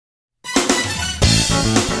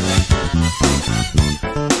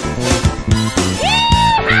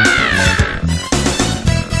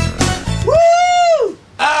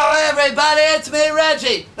Everybody, it's me,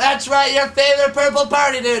 Reggie. That's right, your favorite purple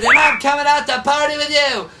party dude, and I'm coming out to party with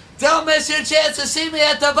you. Don't miss your chance to see me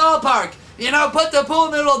at the ballpark. You know, put the pool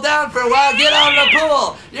noodle down for a while, get out of the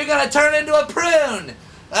pool. You're gonna turn into a prune.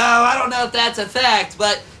 Oh, I don't know if that's a fact,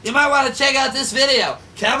 but you might want to check out this video.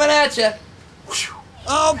 Coming at you.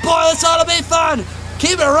 Oh boy, this ought to be fun.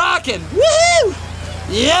 Keep it rocking. Woohoo!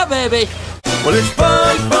 Yeah, baby. Well, it's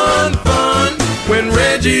fun, fun, fun when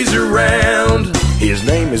Reggie's around. His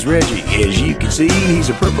name is Reggie, as you can see,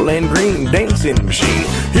 he's a purple and green dancing machine.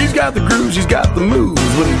 He's got the grooves, he's got the moves,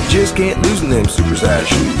 but he just can't lose in them supersized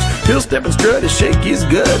shoes. He'll step and strut and shake his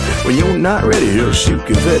gut. When you're not ready, he'll shoot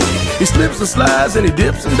confetti. He slips and slides and he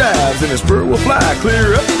dips and dives, and his fur will fly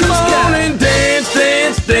clear up to the sky. Come on and dance,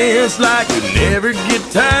 dance, dance like you never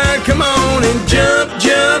get tired. Come on and jump,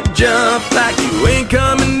 jump, jump like you ain't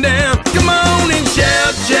coming down. Come on and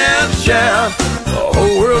shout, shout, shout. The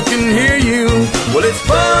whole world can hear you. Well, it's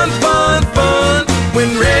fun, fun, fun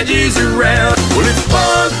when Reggie's around. Well, it's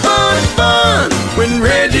fun, fun, fun when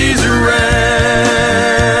Reggie's around.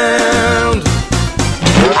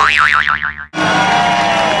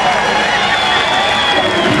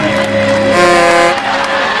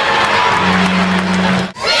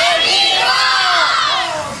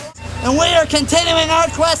 And we are continuing our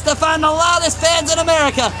quest to find the loudest fans in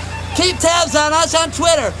America. Keep tabs on us on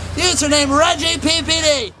Twitter. Username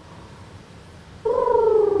ReggiePPD.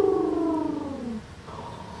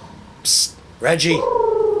 Psst, Reggie.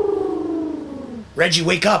 Reggie,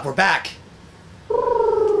 wake up. We're back.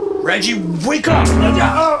 Reggie, wake up. We're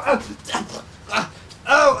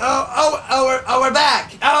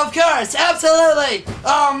back. Oh, of course, absolutely.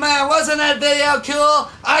 Oh man, wasn't that video cool?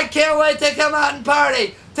 I can't wait to come out and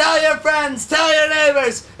party. Tell your friends, tell your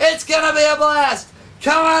neighbors. It's gonna be a blast.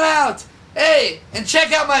 Come on out. Hey, and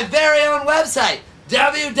check out my very own website,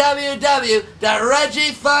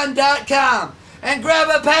 www.reggiefun.com. And grab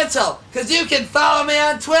a pencil, because you can follow me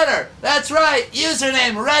on Twitter. That's right,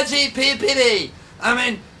 username ReggiePPD. I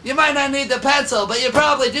mean, you might not need the pencil, but you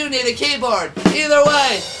probably do need a keyboard. Either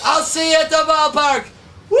way, I'll see you at the ballpark.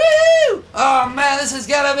 Woohoo! Oh man, this is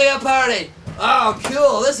gonna be a party. Oh,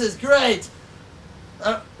 cool, this is great.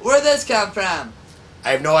 Where'd this come from? I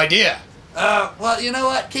have no idea. Well, you know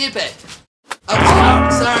what? Keep it. Oh,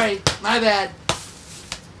 sorry. My bad.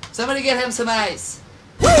 Somebody get him some ice.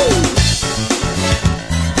 Woo!